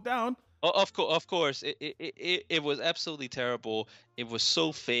she broke down. Of course, it was absolutely terrible. It was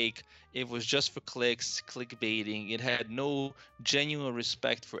so fake. It was just for clicks, clickbaiting. It had no genuine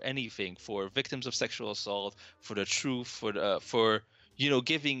respect for anything, for victims of sexual assault, for the truth, for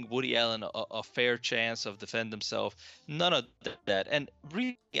giving Woody Allen a fair chance of defend himself. None of that. And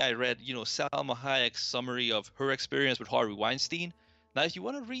really, I read Salma Hayek's summary of her experience with Harvey Weinstein. Now, if you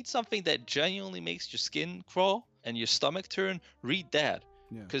want to read something that genuinely makes your skin crawl and your stomach turn, read that.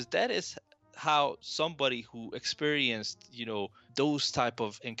 Because that is how somebody who experienced, those type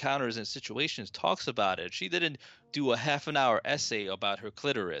of encounters and situations talks about it. She didn't do a half an hour essay about her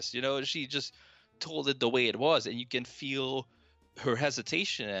clitoris. She just told it the way it was. And you can feel her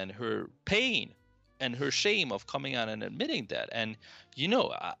hesitation and her pain and her shame of coming out and admitting that. And,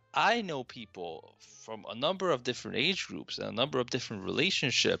 I know people from a number of different age groups and a number of different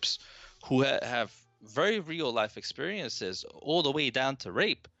relationships who have very real life experiences, all the way down to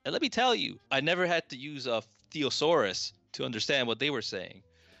rape. And let me tell you, I never had to use a thesaurus to understand what they were saying.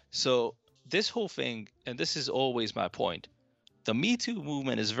 So this whole thing, and this is always my point, the Me Too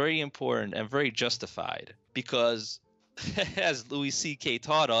movement is very important and very justified because, as Louis C.K.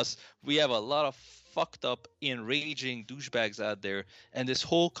 taught us, we have a lot of fucked up, enraging douchebags out there. And this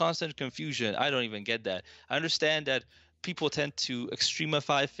whole constant confusion, I don't even get that. I understand that people tend to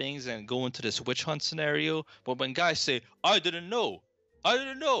extremify things and go into this witch hunt scenario. But when guys say, I didn't know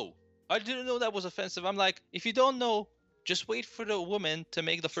that was offensive, I'm like, if you don't know, just wait for the woman to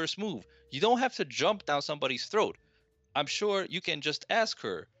make the first move. You don't have to jump down somebody's throat. I'm sure you can just ask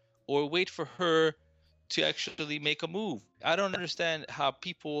her or wait for her to actually make a move. I don't understand how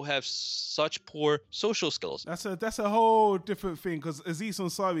people have such poor social skills. That's a whole different thing, because Aziz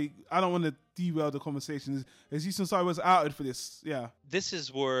Ansari, I don't want to derail the conversation. Aziz Ansari was outed for this. Yeah. This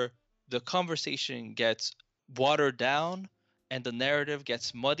is where the conversation gets watered down and the narrative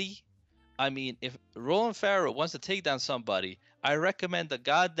gets muddy. I mean, if Roland Farrow wants to take down somebody, I recommend the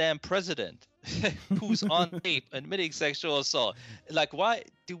goddamn president who's on tape admitting sexual assault. Like, why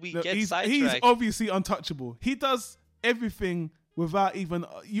do we get sidetracked? He's obviously untouchable. He does everything without even...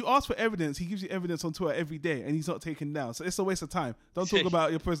 You ask for evidence, he gives you evidence on Twitter every day, and he's not taken down. So it's a waste of time. Don't talk about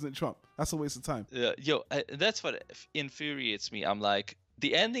your President Trump. That's a waste of time. That's what infuriates me. I'm like,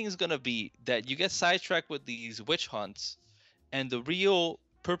 the ending is going to be that you get sidetracked with these witch hunts, and the real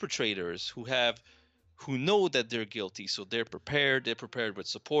perpetrators who know that they're guilty, so they're prepared with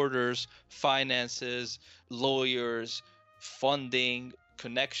supporters, finances, lawyers, funding,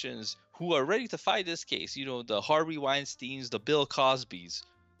 connections, who are ready to fight this case. The Harvey Weinsteins, the Bill Cosbys,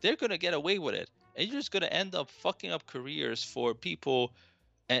 they're going to get away with it. And you're just going to end up fucking up careers for people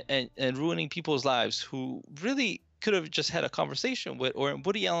and ruining people's lives who really could have just had a conversation with. Or in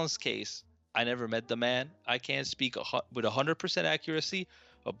Woody Allen's case, I never met the man. I can't speak with 100% accuracy.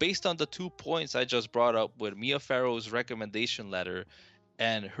 Based on the 2 points I just brought up with Mia Farrow's recommendation letter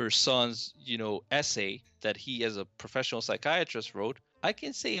and her son's, essay that he as a professional psychiatrist wrote, I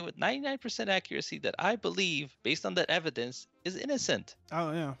can say with 99% accuracy that I believe, based on that evidence, is innocent.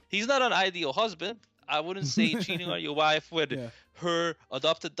 Oh, yeah. He's not an ideal husband. I wouldn't say cheating on your wife with her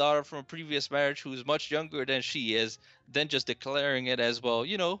adopted daughter from a previous marriage who's much younger than she is, then just declaring it as, well,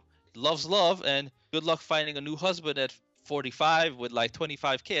 love's love and good luck finding a new husband at 45 with like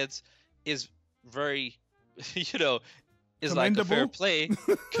 25 kids is very, is like a fair play.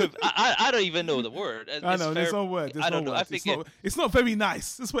 I don't even know the word. I know, there's no word. I don't know. I think it's not very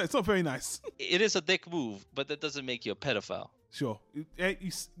nice. It's not very nice. It is a dick move, but that doesn't make you a pedophile. Sure.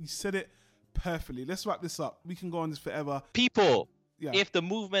 You said it perfectly. Let's wrap this up. We can go on this forever. People, if the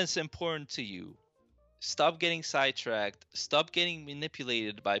movement's important to you, stop getting sidetracked. Stop getting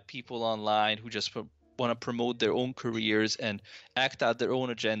manipulated by people online who just want to promote their own careers and act out their own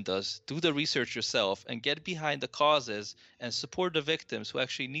agendas, do the research yourself and get behind the causes and support the victims who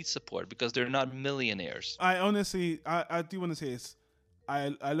actually need support because they're not millionaires. I honestly, I do want to say this.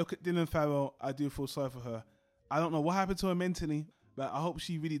 I look at Dylan Farrow, I do feel sorry for her. I don't know what happened to her mentally, but I hope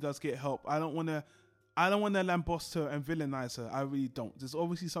she really does get help. I don't want to lambaste her and villainize her. I really don't. There's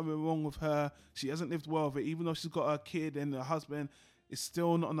obviously something wrong with her. She hasn't lived well with it. Even though she's got a kid and a husband, it's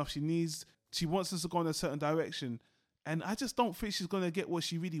still not enough. She wants us to go in a certain direction. And I just don't think she's going to get what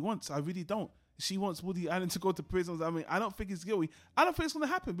she really wants. I really don't. She wants Woody Allen to go to prison. I mean, I don't think he's guilty. I don't think it's going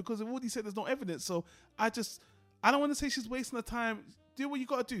to happen because Woody said there's no evidence. So I don't want to say she's wasting her time. Do what you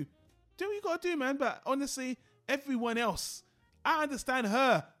got to do. Do what you got to do, man. But honestly, everyone else, I understand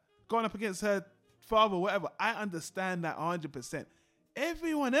her going up against her father, whatever. I understand that 100%.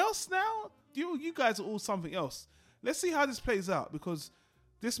 Everyone else now, you guys are all something else. Let's see how this plays out because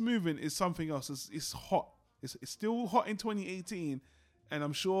this movement is something else. It's hot. It's still hot in 2018, and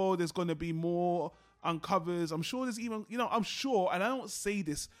I'm sure there's going to be more uncovers. I'm sure there's even, I'm sure, and I don't say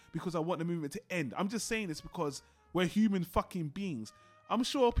this because I want the movement to end. I'm just saying this because we're human fucking beings. I'm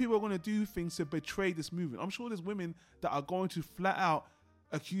sure people are going to do things to betray this movement. I'm sure there's women that are going to flat out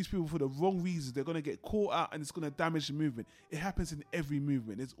accuse people for the wrong reasons. They're going to get caught out and it's going to damage the movement. It happens in every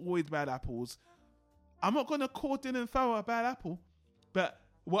movement. There's always bad apples. I'm not going to call Dylan Farrow a bad apple, but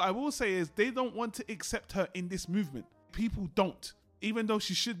what I will say is they don't want to accept her in this movement. People don't. Even though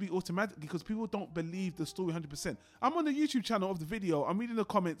she should be automatically, because people don't believe the story 100%. I'm on the YouTube channel of the video. I'm reading the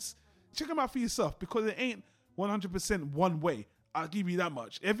comments. Check them out for yourself because it ain't 100% one way. I'll give you that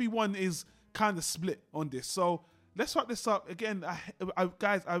much. Everyone is kind of split on this. So let's wrap this up. Again,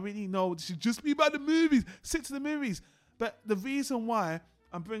 guys, I really know this should just be about the movies. Stick to the movies. But the reason why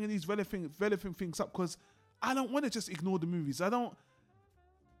I'm bringing these relevant things up because I don't want to just ignore the movies.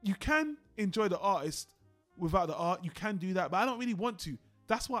 You can enjoy the artist without the art. You can do that, but I don't really want to.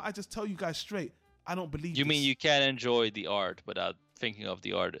 That's why I just tell you guys straight. I don't believe You mean you can enjoy the art without thinking of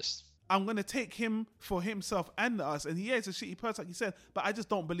the artist? I'm going to take him for himself and us. And he is a shitty person, like you said, but I just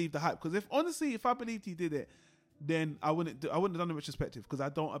don't believe the hype. Because if I believed he did it, then I wouldn't have done it retrospective because I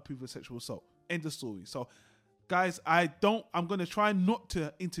don't approve of sexual assault. End of story. So, guys, I'm going to try not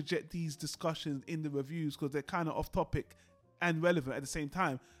to interject these discussions in the reviews because they're kind of off topic and relevant at the same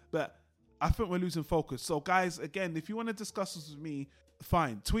time. But I think we're losing focus. So, guys, again, if you want to discuss this with me,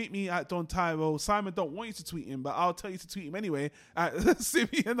 fine. Tweet me at Don Tyro. Simon don't want you to tweet him, but I'll tell you to tweet him anyway at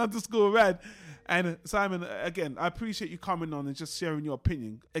Simeon_Rad. And Simon, again, I appreciate you coming on and just sharing your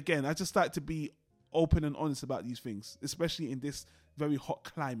opinion. Again, I just like to be open and honest about these things, especially in this very hot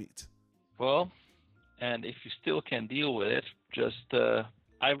climate. Well, and if you still can deal with it, just,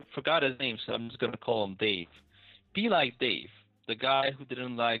 I forgot his name, so I'm just going to call him Dave. Be like Dave, the guy who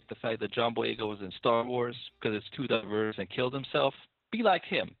didn't like the fact that John Boyega was in Star Wars because it's too diverse and killed himself. Be like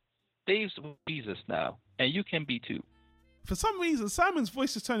him. Dave's Jesus now, and you can be too. For some reason, Simon's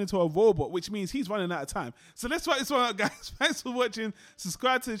voice has turned into a robot, which means he's running out of time. So let's write this one out, guys. Thanks for watching.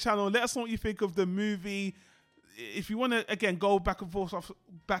 Subscribe to the channel. Let us know what you think of the movie. If you want to, again, go back and forth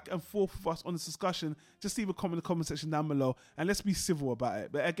with us on this discussion, just leave a comment in the comment section down below, and let's be civil about it.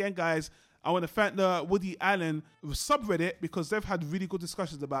 But again, guys, I want to thank the Woody Allen subreddit because they've had really good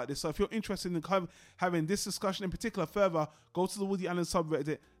discussions about this. So if you're interested in having this discussion in particular further, go to the Woody Allen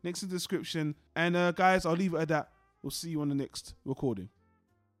subreddit. Links in the description. And guys, I'll leave it at that. We'll see you on the next recording.